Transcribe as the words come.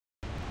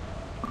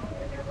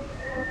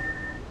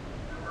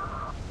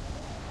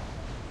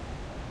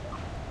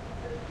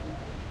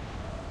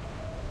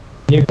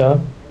ஏடா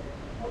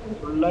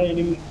ஃபுல்லா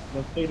enemy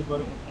left side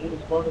பாருங்க. 3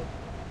 ஸ்குவாட்.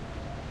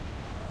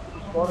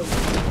 ஸ்குவாட்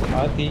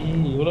ஆத்தி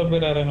இவ்வளோ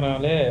பேர்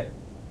இறங்குறாங்களே.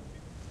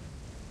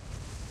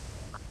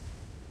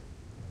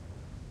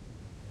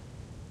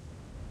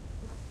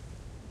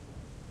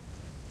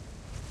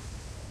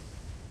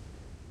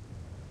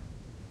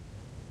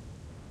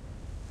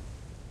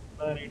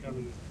 ரைட்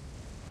ஆனுங்க.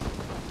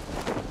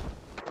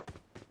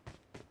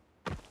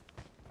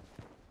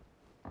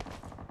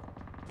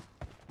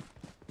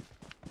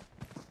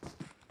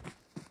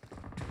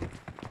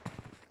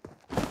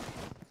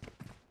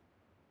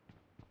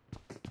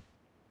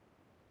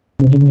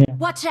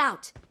 Watch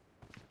out!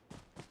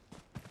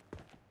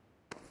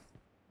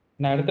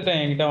 நான் எடுத்துட்டேன்,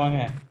 என்கிட்ட வாங்க.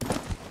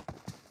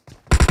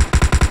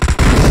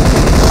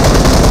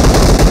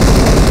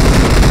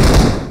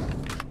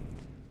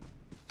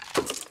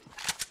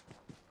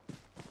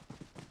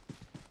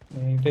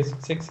 என்கிட்ட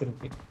 6x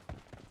இருக்கு.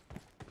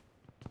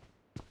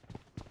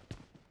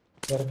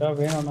 யாருக்கா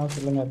வேணும்னா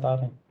சொல்லுங்க,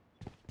 தாரேன்.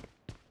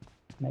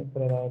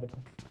 ஸ்னைப்பர் ஏதாவது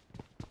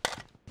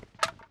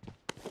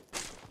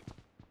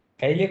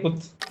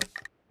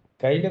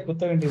கையிலே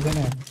குத்த வேண்டியது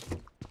தானே.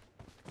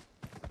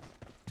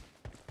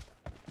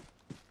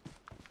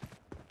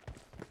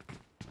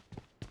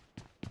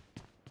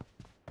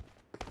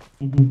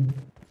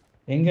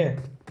 எங்க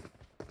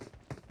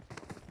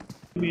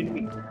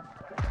எனிமி.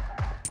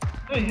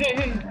 ஏய் ஏய்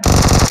ஏய்.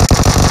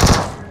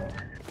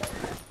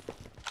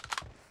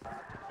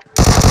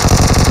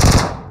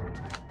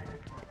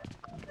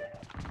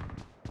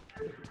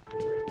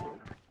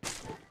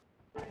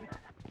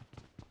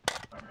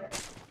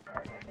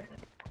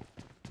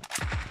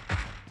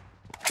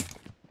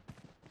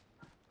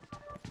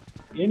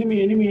 Enemy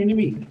enemy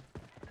enemy.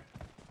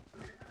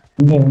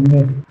 இங்க இந்த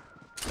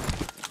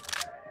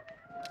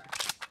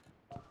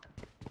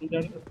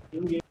இடத்துல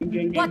இங்க இங்க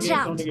இங்க Watch இங்க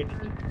out. சவுண்ட்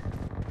கேட்டுச்சு.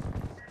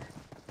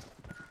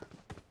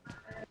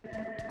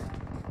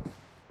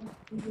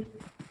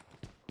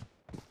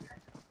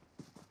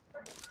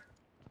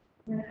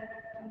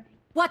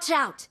 Watch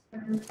out!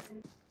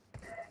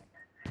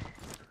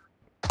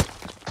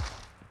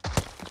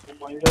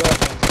 ஆமா இங்க தான்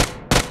இருக்காங்க.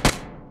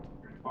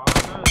 வாங்க.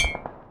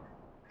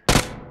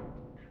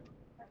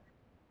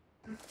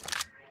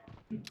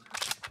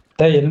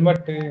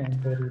 ஹெல்மெட்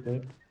தெரியுது.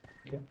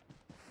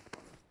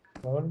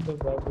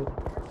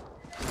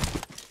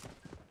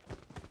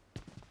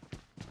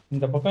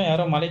 இந்த பக்கம்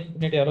யாரோ மலைக்கு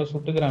பின்னாடி யாரோ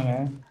சுட்டுக்கிறாங்க.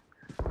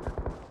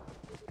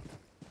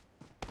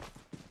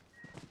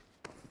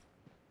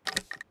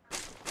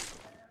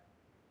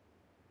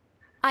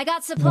 I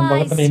got நம்ம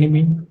பக்கத்துல supplies.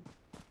 எனிமி.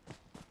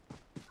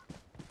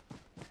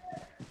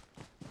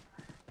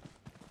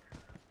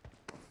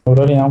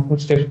 ஒருவேளை என்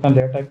ஃபுட் ஸ்டெப்ஸ் தான்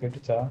லேட்டா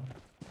கேட்டுச்சா?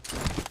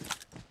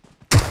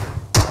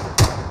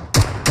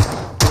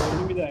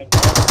 எனிமி தான்.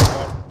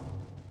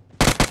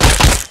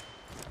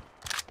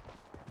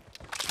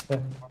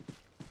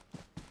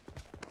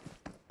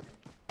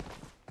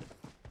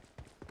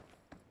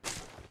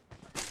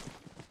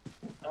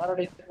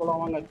 பாரடைஸ் போலாம்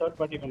வாங்க, தேர்ட்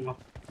பார்ட்டி பண்ணலாம்.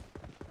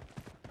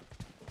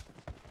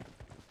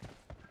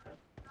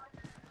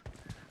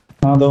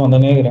 நான் அதோ வந்து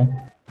நேக்கிறேன்.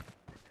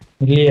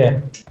 இல்லையே,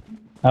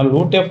 நான்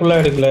லூட்டே ஃபுல்லா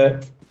எடுக்கல.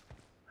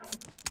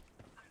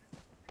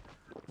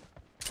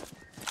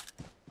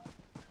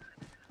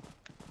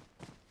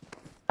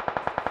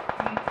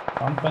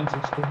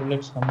 1.62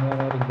 புல்லட்ஸ் கம்மியாக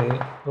தான் இருக்குது.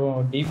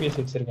 அப்புறம் டிபிஎஸ்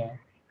வச்சிருக்கேன்.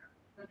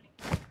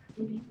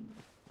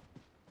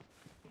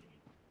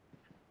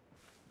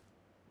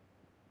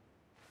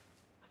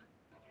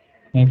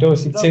 என்கிட்ட ஒரு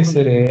 6x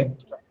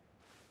இருக்கு.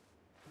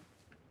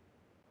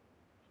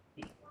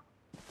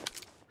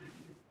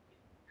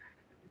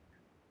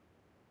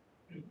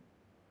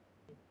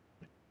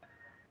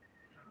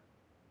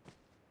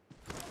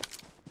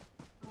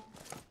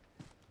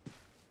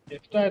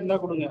 எக்ஸ்ட்ரா இருந்தா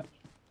கொடுங்க.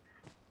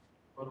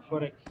 ஒரு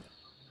 4x.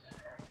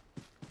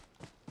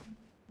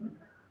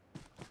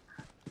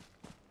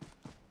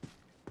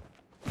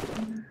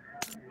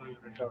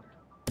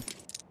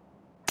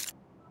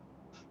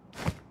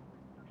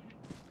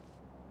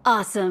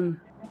 Awesome.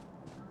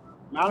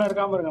 மேல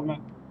இருக்காம பாருங்க அம்மா.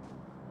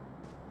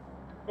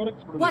 4x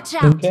கொடுங்க. Watch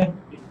out! ஓகே,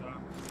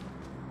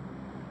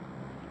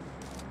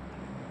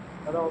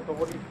 அதான் ஒருத்த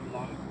ஓடிட்டு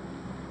இருந்தான்.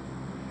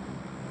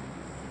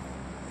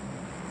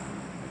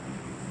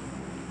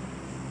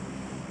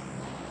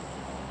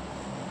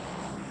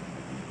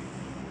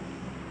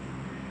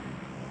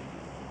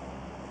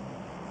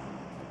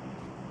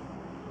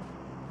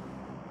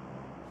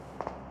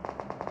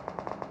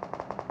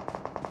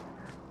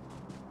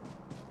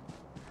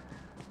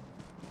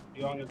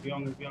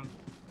 பியாங்க.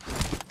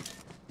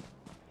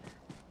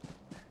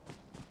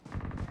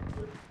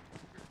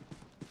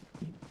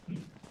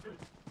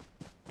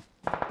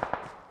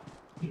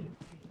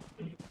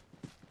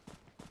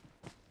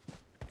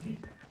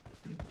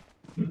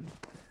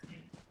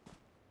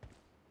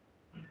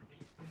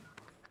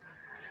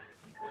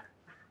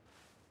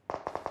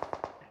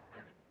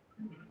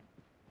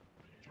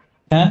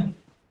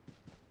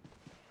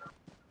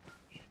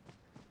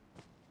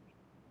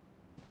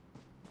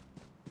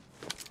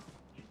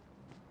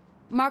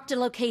 Marked a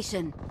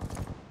location.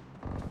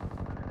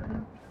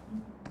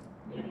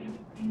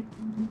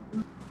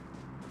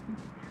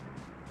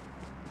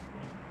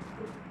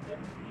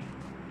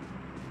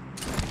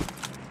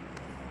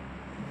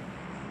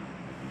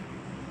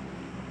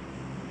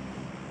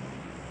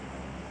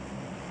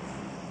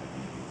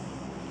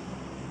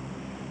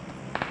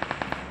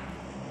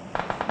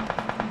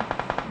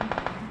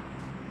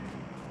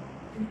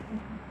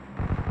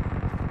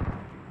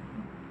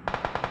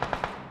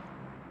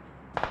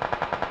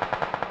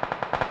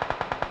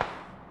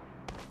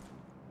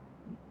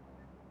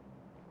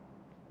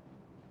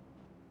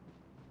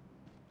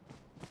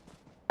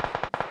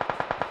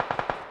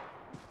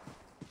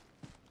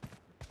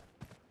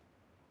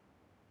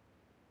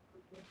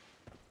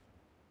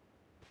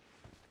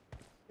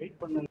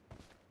 வெயிட் பண்ணு.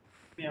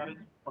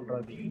 யாரும்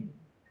பண்றாதீங்க.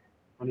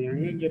 அவன்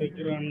எங்க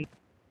இருக்கிறான்?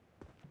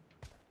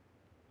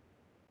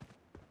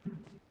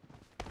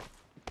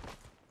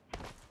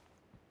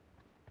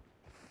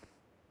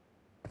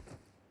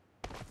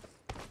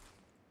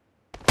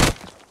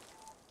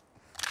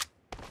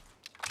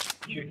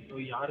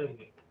 யாரு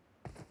இருக்கு?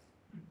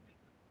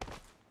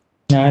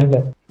 நான் இல்ல.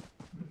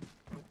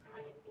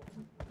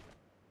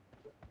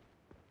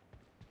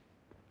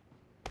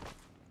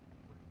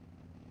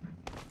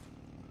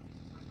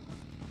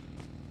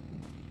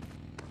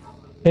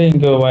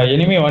 இங்க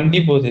இனிமே வண்டி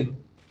போகுது.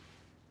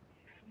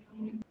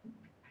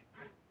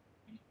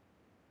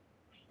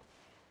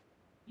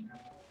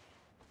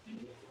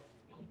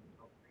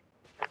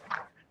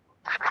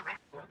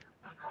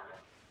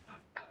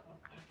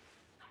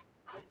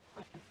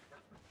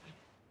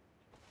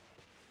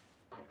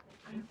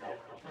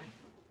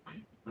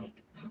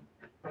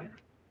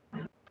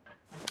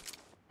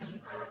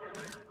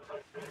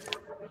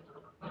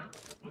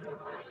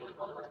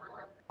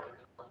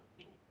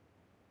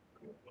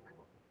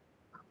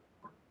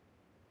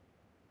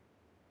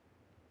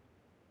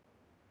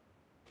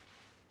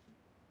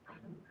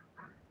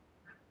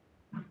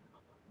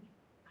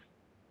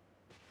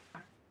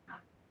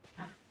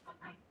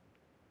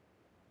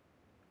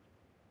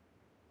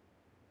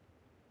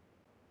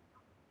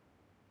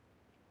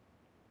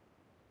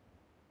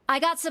 I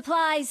got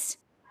supplies.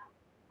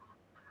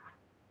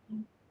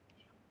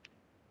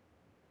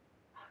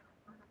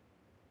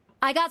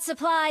 I got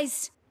supplies.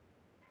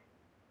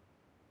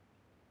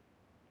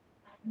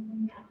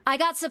 I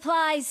got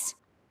supplies.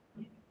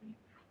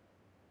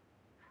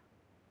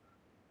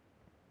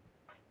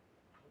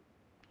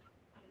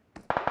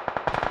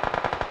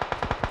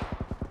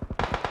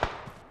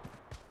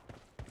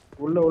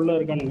 உள்ள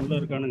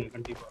இருக்கானுங்க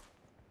கண்டிப்பா.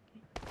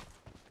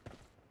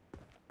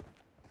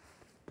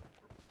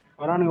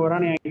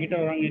 வரானுங்க என்கிட்ட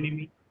வராங்க.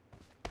 எனிமி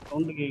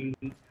சவுண்ட்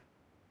கேக்குது.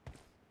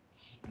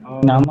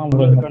 நாம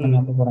உள்ள இருக்கானுங்க.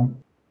 போறேன்.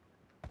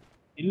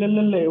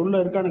 இல்ல உள்ள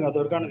இருக்கானுங்க. அது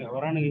இருக்கானுங்க.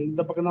 வரானுங்க.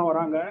 இந்த பக்கம் தான்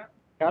வராங்க.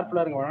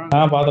 கேர்ஃபுல்லா இருங்க. வராங்க.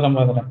 பாத்துறேன்.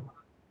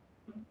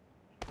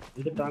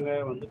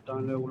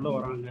 வந்துட்டாங்க. உள்ள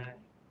வராங்க.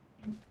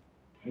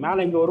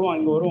 மேல இங்க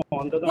வருவான்.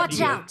 வந்ததும்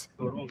Watch அடிங்க. out.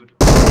 வருவாங்க.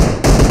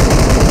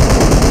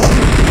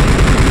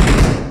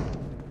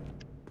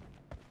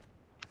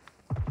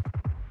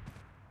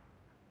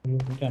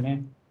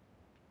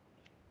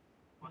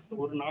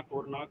 ஒரு நாக்கு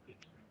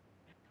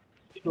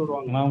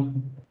வருவாங்க.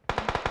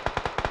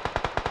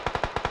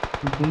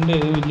 குண்டு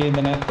எதுவும் இல்லையே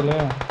இந்த நேரத்துல.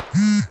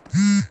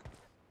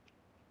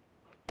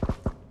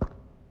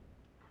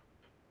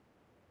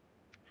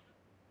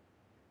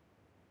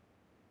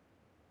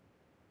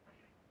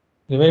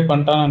 ரிவைவ்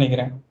பண்ணிட்டான்னு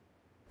நினைக்கிறேன்.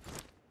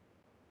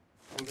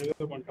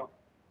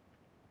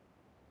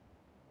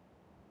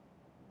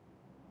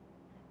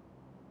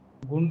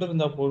 குண்டு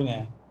இருந்தா போடுங்க.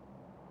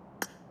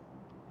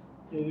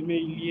 எதுவுமே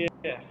இல்லையே.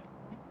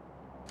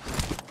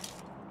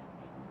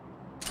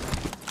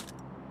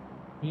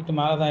 வீட்டு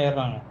மேலதான்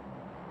ஏறுறாங்க.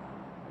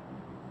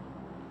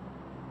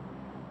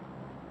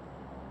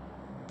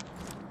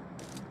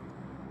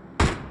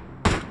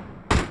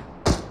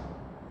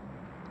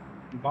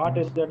 பாட்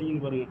எடுத்து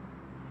அடிக்குது பாருங்க.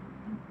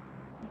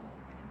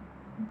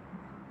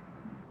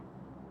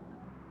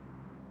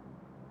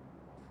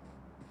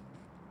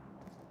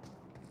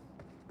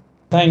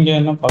 இங்க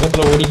என்ன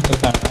பக்கத்துல ஓடிக்கிட்டு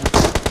இருக்காங்க.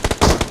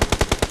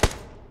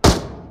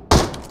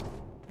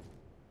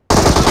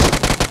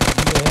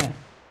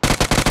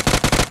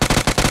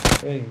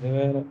 இது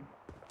வேற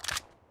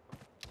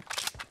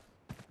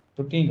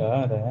சுட்டீங்களா?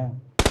 அத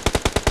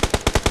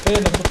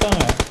என்ன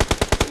சுட்டாங்க?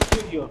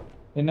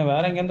 என்ன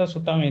வேற எங்க இருந்தா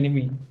சுட்டாங்க?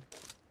 எனிமி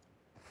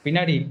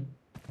பின்னாடி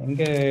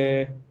எங்க?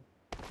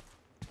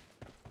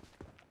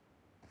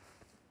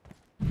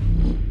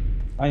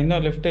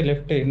 இன்னும் லெஃப்ட்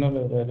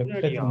இன்னொரு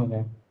லெஃப்ட்.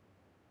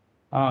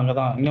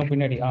 அங்கதான் இன்னும்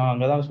பின்னாடி.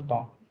 அங்கதான்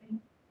சுட்டோம்.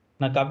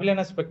 நான்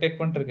கபிலனை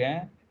ஸ்பெக்டேட்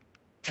பண்ணிருக்கேன்.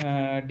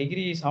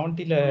 டிகிரி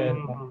 70ல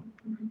இருக்கும்.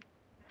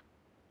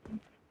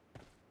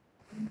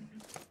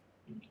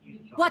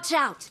 Watch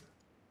out.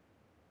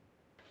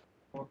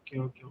 ஓகே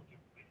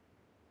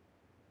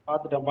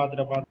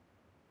பாத்துட்டேன்.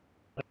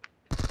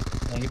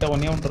 என்கிட்ட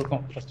ஒண்ணே ஒன்று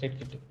இருக்கும், ஃபர்ஸ்ட் எய்ட்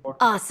கிட்.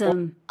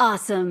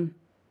 Awesome.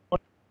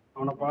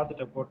 அவனை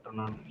பார்த்துட்டு போட்டேன்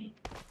நான்.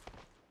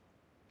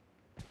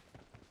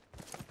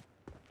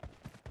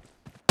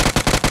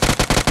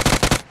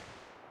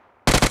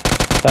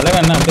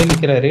 தலைவன் என்ன அப்படியே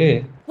நிக்கிறாரு?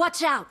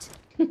 Watch out.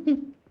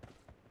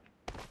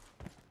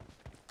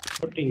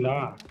 போட்டீங்களா?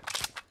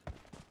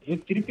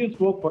 திருப்பி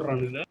ஸ்மோக்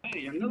போடுறானுங்க.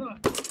 என்னதான்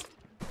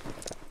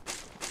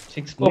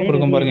 6 ஸ்கோப்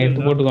இருக்கும் பாருங்க,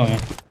 எடுத்து போட்டுக்கோங்க.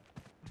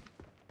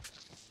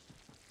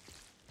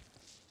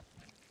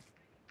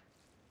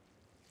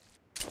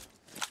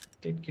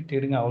 கிட்ட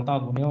எடுங்க,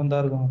 அவ்வளவுதான். துணியா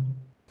வந்தா இருக்கும்.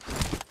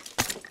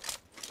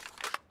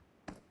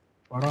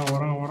 வரான்.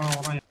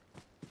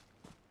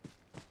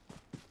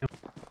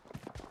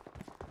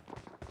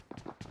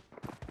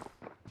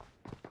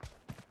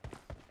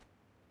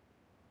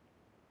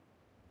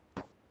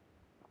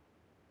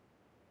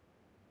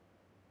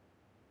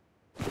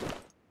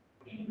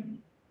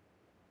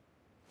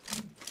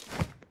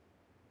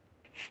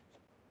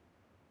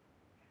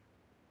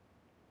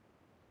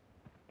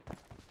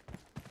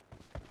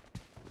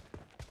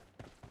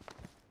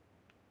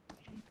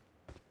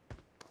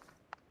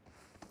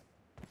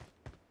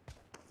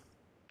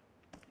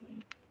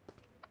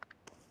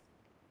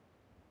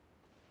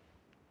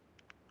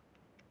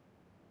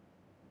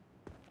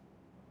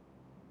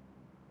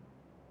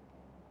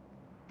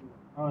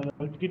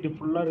 ஹெல்த் கிட்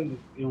ஃபுல்லா இருக்கு.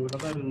 இவங்ககிட்ட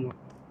தான் இருக்குங்க.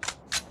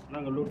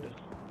 நாங்க லூட்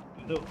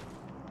இதோ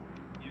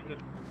எங்க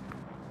இருக்கு?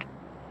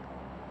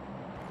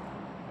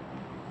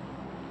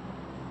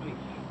 ஐய்.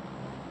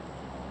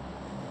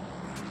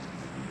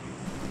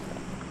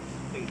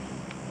 ஐய்.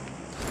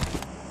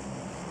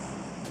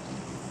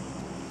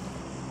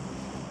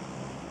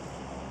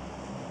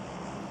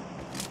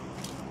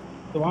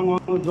 சரி, வாங்க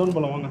வாங்க ஜோன்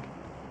போலாம் வாங்க.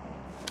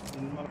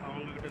 இனிமேல்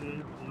அவங்க கிட்ட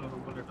நின்றுட்டு இருந்தா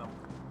ரொம்ப லேட் ஆகும்.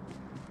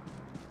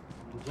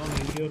 ஜோன்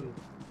எங்கேயோ இருக்கு.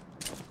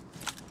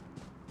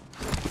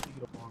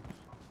 சீக்கிரம் வாங்க.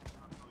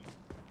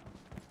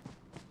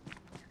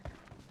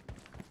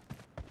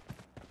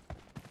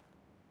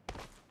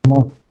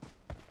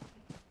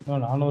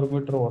 இன்னும் 400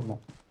 மீட்டர்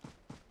ஓடணும்.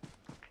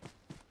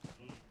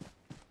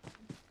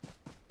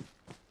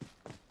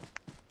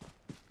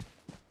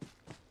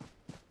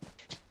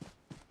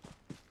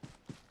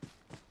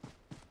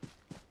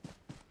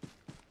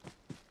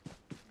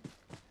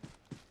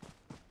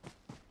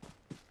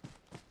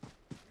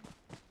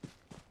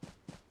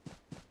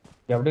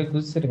 அப்படியே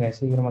குதிச்சிருங்க,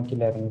 சீக்கிரமா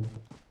கீழே இறங்கி.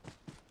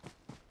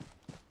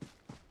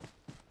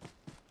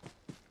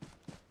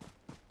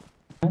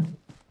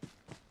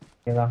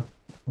 இதான்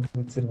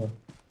குதிச்சிருங்க.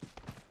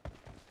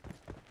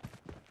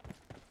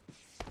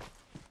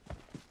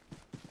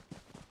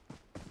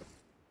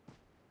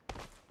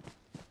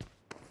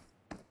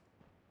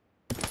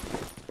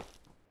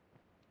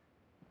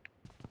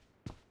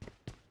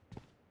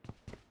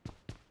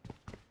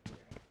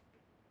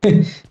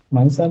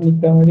 மனுஷன்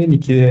நிக்கிற மாதிரியே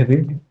நிக்குது அது.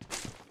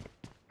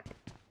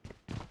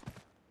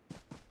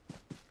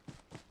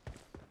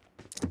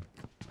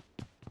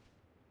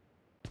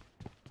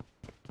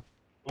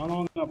 வாங்க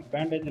வாங்க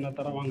பேண்டேஜ் நான்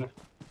தரேன் வாங்க.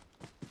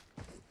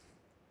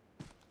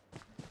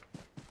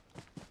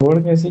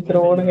 ஓடுங்க,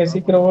 சீக்கிரம் ஓடுங்க,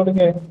 சீக்கிரம்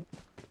ஓடுங்க.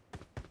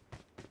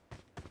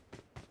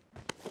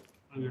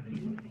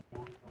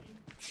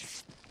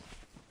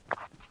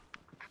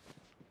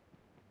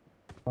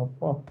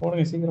 அப்பா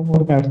போடுங்க, சீக்கிரம்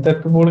போடுங்க,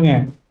 அடுத்தடுத்து போடுங்க.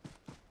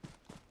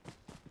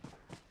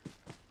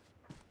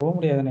 போக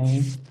முடியாதுண்ணே.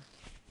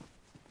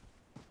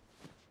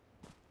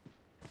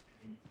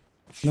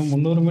 இன்னும்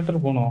 300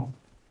 மீட்டர் போகணும்.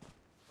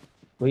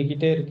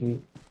 போய்கிட்டே இருக்கு.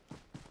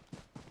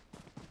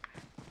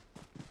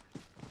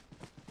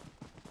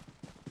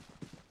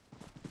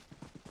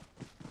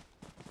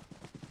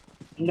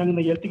 இந்தாங்க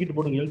இந்த ஹெல்த் கிட்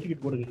போடுங்க, ஹெல்த்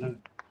கிட் போடுங்க. இந்தாங்க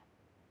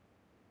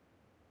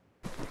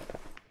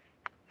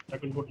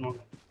டக்குன்னு போட்டு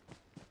வாங்க.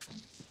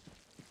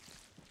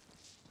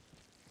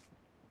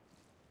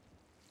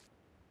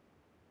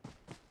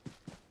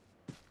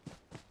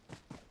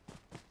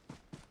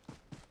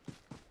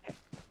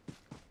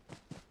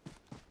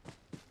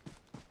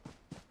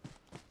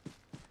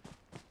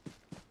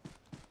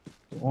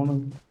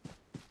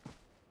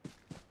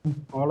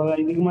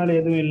 அவ்வளவுதான், இதுக்கு மேல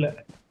எதுவும் இல்லை.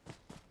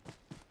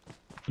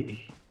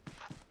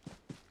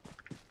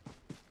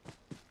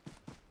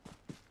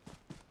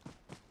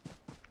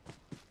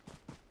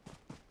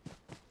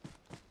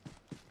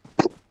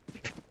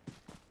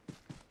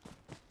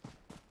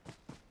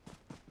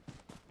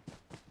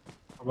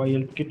 அப்பா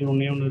ஹெல்த் கிட்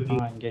ஒண்ணே ஒன்று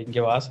இருக்கு.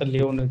 இங்க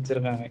வாசல்லயே ஒண்ணு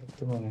வச்சிருக்காங்க,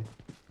 எடுத்துக்கோங்க.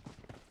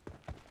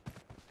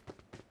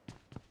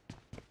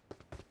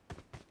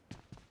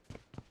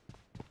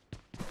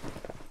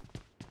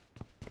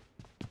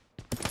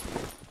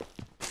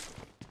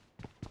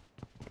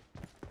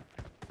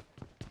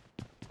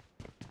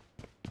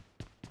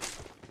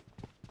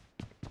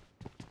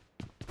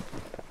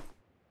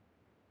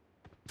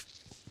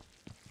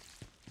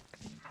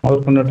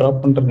 அவர் கொஞ்சம்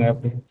ட்ராப் பண்றேங்க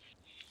அப்படி.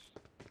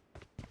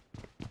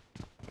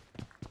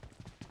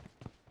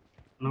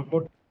 நான்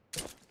போட்டு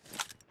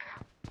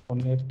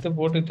ஒன்னு எடுத்து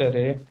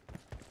போட்டுட்டாரு.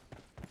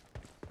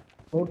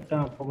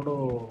 போட்டேன் அப்ப கூட.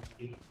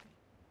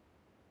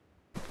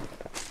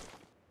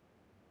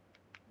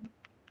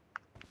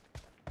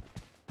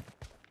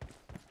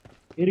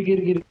 இருக்கு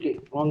இருக்கு இருக்கு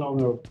வாங்க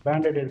வாங்க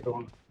பேண்டேட் எடுத்து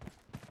வாங்க.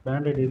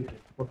 பேண்டேட் இருக்கு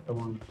போட்டு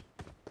வாங்க.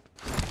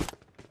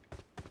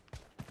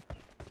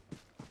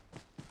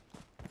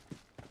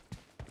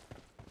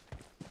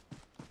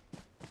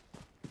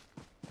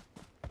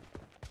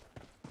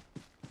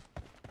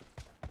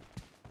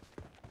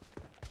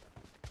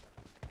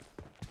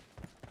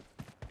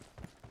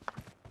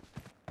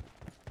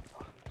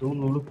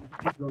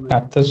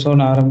 அடுத்த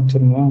சோன்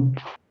ஆரம்பிச்சிருமா?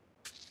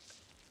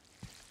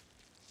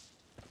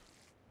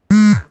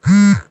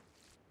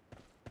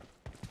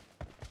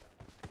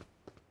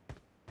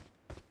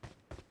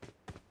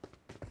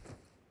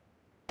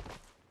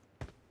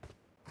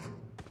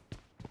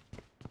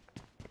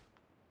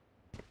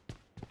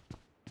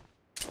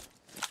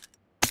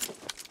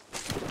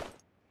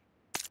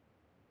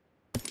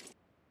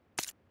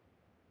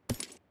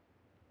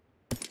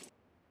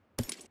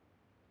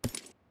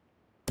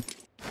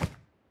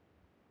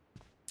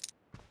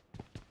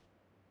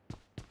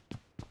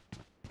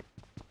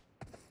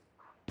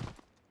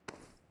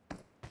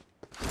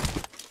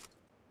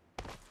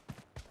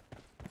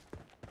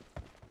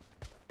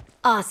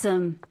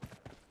 Awesome.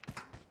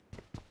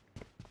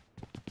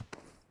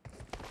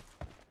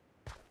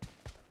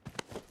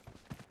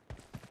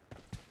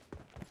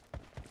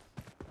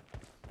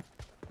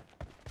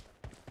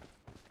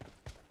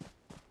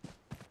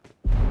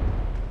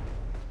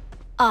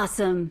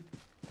 Awesome.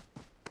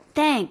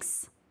 Thanks.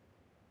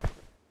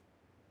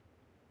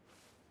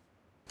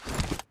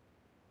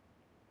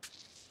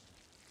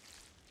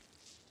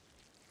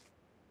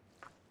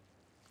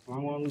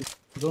 வாங்க வாங்க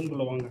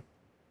ஜோனுக்குள்ள வாங்க.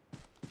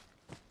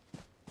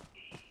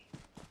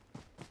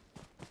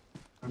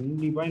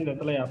 கண்டிப்பா இந்த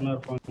இடத்துல யாருன்னா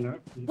இருப்பாங்க.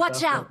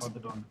 Watch out.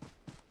 பார்த்துட்டு வாங்க.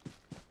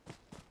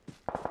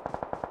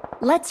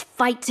 Let's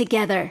fight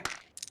together.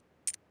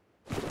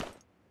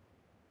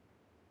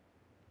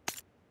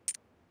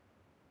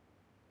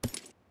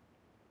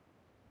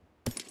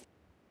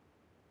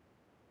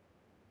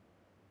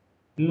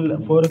 இல்ல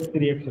 4x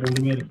 3x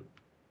ரெண்டுமே இருக்கு.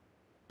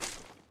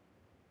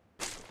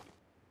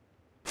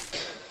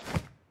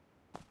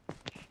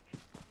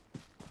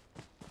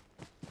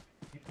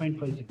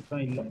 8.56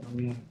 தான் இல்ல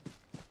கம்மியா இருக்கு.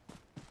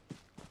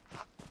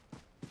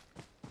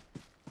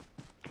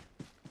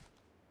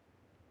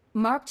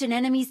 Marked an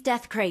enemy's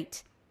death crate.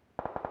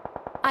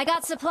 I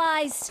got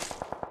supplies.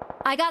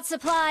 I got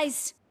supplies.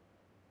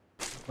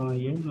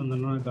 ஏன்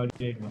வந்தா காலி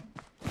ஆயிடும்.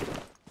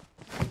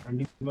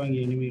 கண்டிப்பா இங்க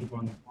எனிமி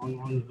இருப்பாங்க. வாங்க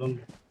வாங்க ஜோன்.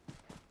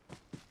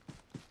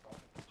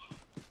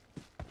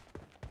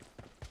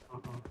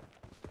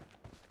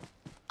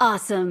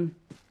 Awesome.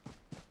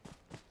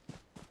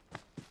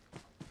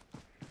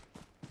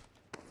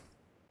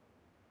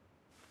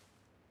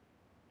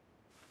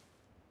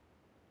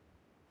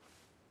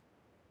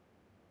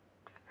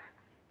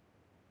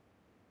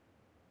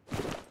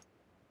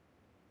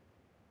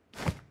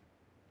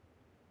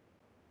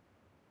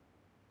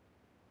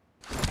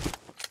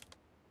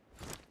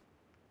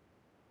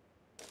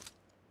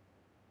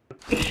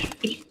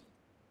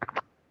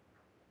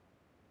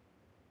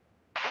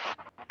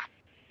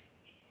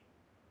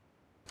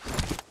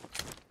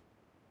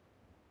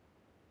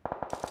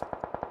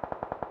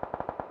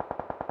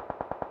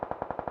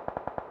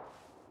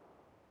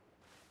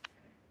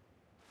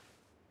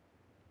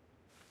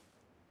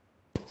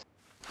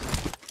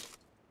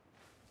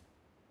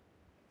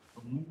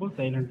 ரொம்ப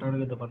சைலண்டா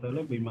இருக்கிறத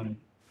பார்த்தாலே பயமா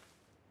இருக்கு.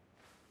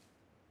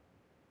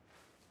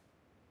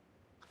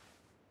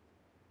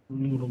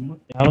 ரொம்ப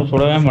யாரும்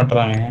சுடவே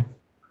மாட்றாங்க.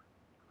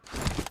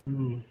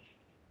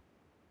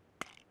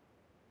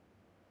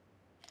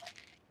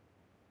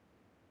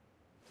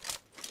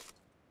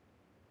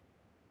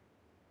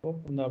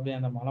 இந்த அப்படியே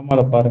அந்த மலை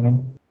மேல பாருங்க.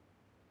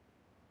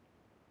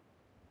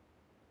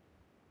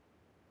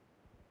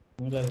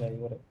 இல்ல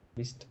இவரு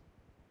பெஸ்ட்.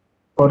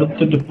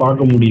 படுத்துட்டு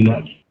பார்க்க முடியல.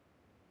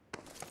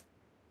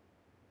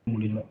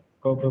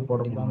 கோப்பை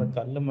போட அந்த முடியல.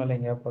 கல்லு மேல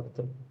எங்க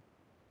படுத்து.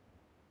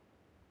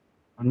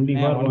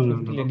 கண்டிப்பா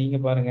 150ல நீங்க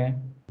பாருங்க.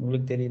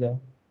 உங்களுக்கு தெரியுதா?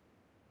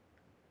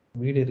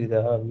 வீடு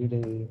இருக்குதா? வீடு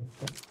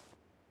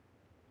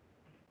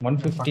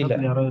 150ல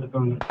யாரோ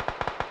இருக்காங்க.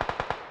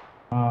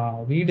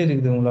 வீடு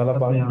இருக்குது, உங்களால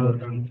பார்க்க யாரோ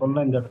இருக்காங்க.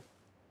 சொல்ல இந்த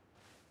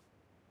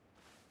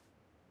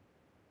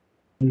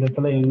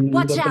இடத்துல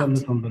இருந்து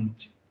சவுண்ட்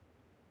வந்துச்சு.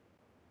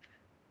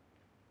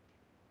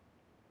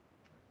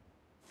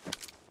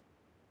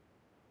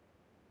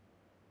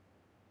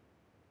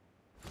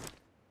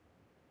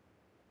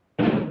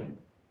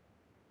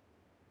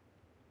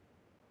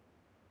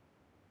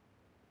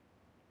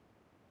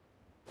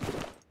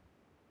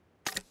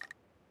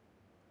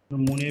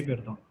 மூணே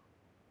பேர் தான்.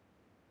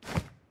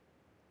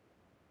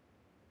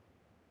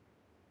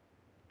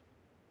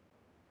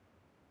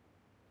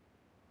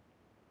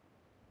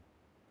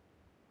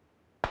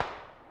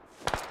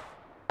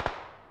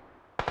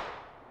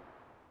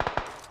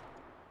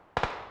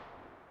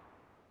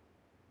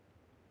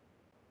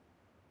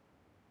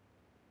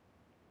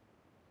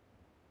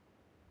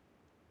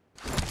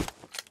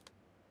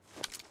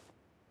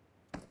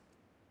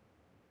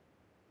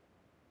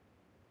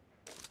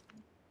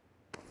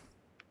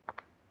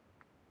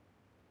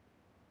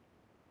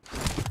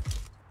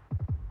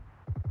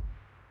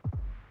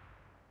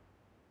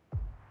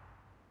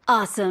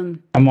 Awesome.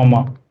 ஆமாமா.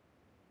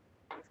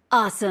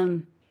 Awesome.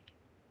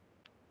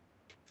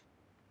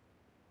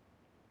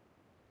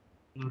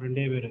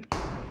 ரெண்டே பேர்.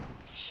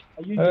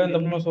 இந்த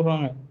பொண்ணு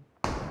சொல்றாங்க.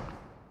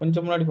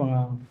 கொஞ்சம் முன்னாடி போங்க.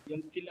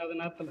 எல்டி இல்லாத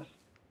நேரத்துல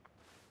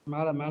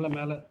மேல மேல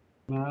மேல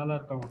மேல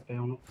இருக்கான்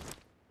ஒருத்தன்.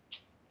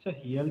 சே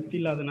எல்டி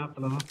இல்லாத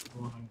நேரத்துல தான்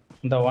சொல்றாங்க.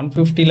 இந்த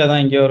 150ல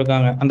தான் எங்கேயோ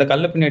இருக்காங்க. அந்த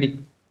கல்லு பின்னாடி.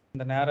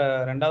 இந்த நேர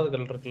ரெண்டாவது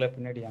கல் இருக்குல்ல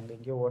பின்னாடி, அங்க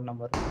எங்கேயோ ஓட்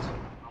நம்பர்.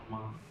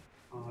 ஆமா.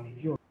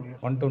 ஐயோ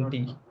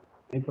 120.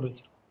 ஸ்னைப்பர்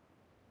வச்சு.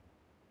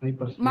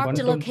 ஸ்னைப்பர்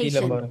 120ல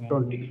பாருங்க.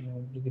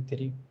 உங்களுக்கு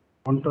தெரியும்.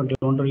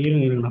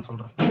 120 இருங்க நான்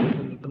சொல்றேன்.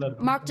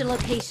 Marked a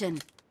location.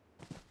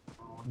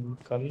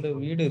 கல்லு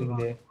வீடு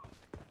இருக்குது.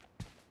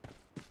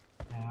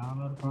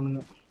 யாரா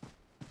இருப்பானுங்க.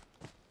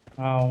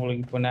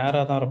 உங்களுக்கு இப்போ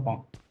நேரா தான்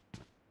இருப்பான்.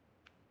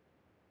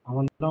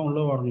 அவன் தான் உள்ள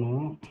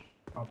வரணும்.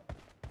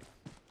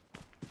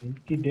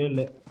 எல்கிட்டே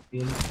இல்லை.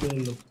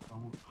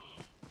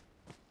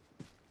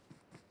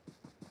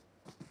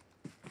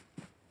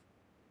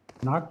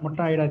 நாக்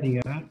மட்டும்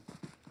ஆயிடாதீங்க.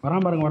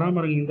 வராம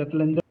பாருங்க இந்த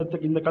இடத்துல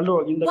இந்த கல்லு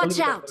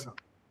இருக்கான்.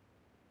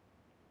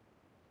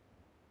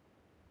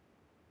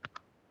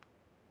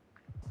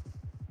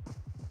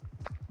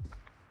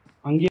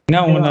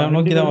 அங்கேயே உங்களை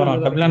நோக்கி தான்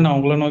வரான். கபிலண்ணா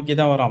உங்களை நோக்கி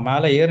தான் வரான்.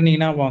 மேலே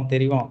ஏறினீங்கன்னா அவன்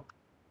தெரியும்.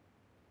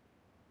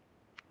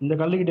 இந்த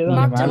கல்லுக்கிட்டே நீங்க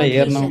தான் Marked a மேல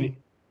ஏறணும். location.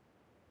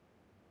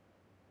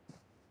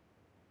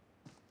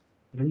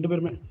 ரெண்டு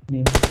பேருமே.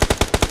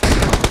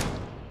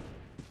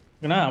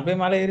 ஏன்னா அப்படியே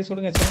மேலே ஏறி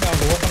சொல்லுங்க சொல்லுங்க.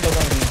 அவங்க ஓப்பன்ல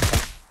தான் இருக்கீங்க.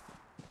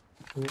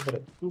 சூப்பர்.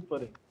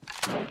 சூப்பர்.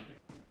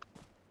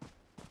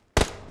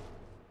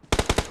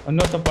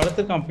 இன்னொருத்தன்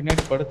படுத்திருக்கான்,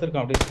 பின்னாடி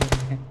படுத்திருக்கான். அப்படியே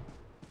சொல்லுங்க.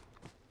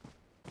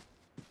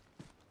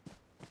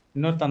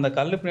 இன்னொருத்தன் அந்த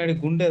கல்லு பின்னாடி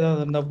குண்டு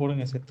ஏதாவது இருந்தா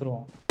போடுங்க,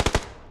 செத்துருவோம்.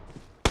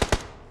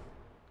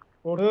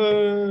 போடு.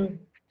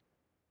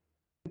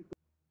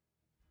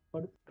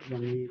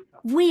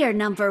 We are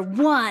number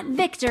one.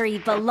 Victory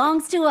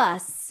belongs to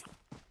us.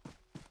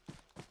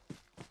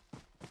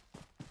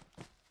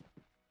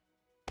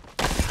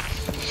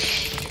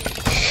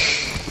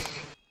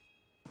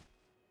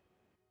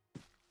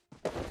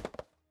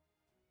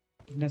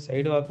 என்ன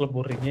சைடு வாக்குல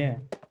போடுறீங்க?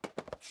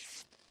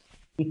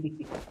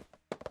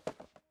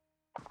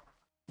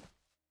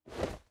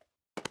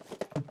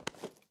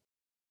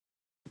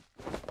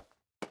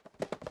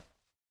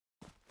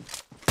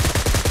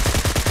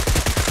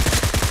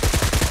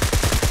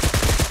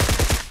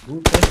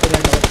 சூப்பர்.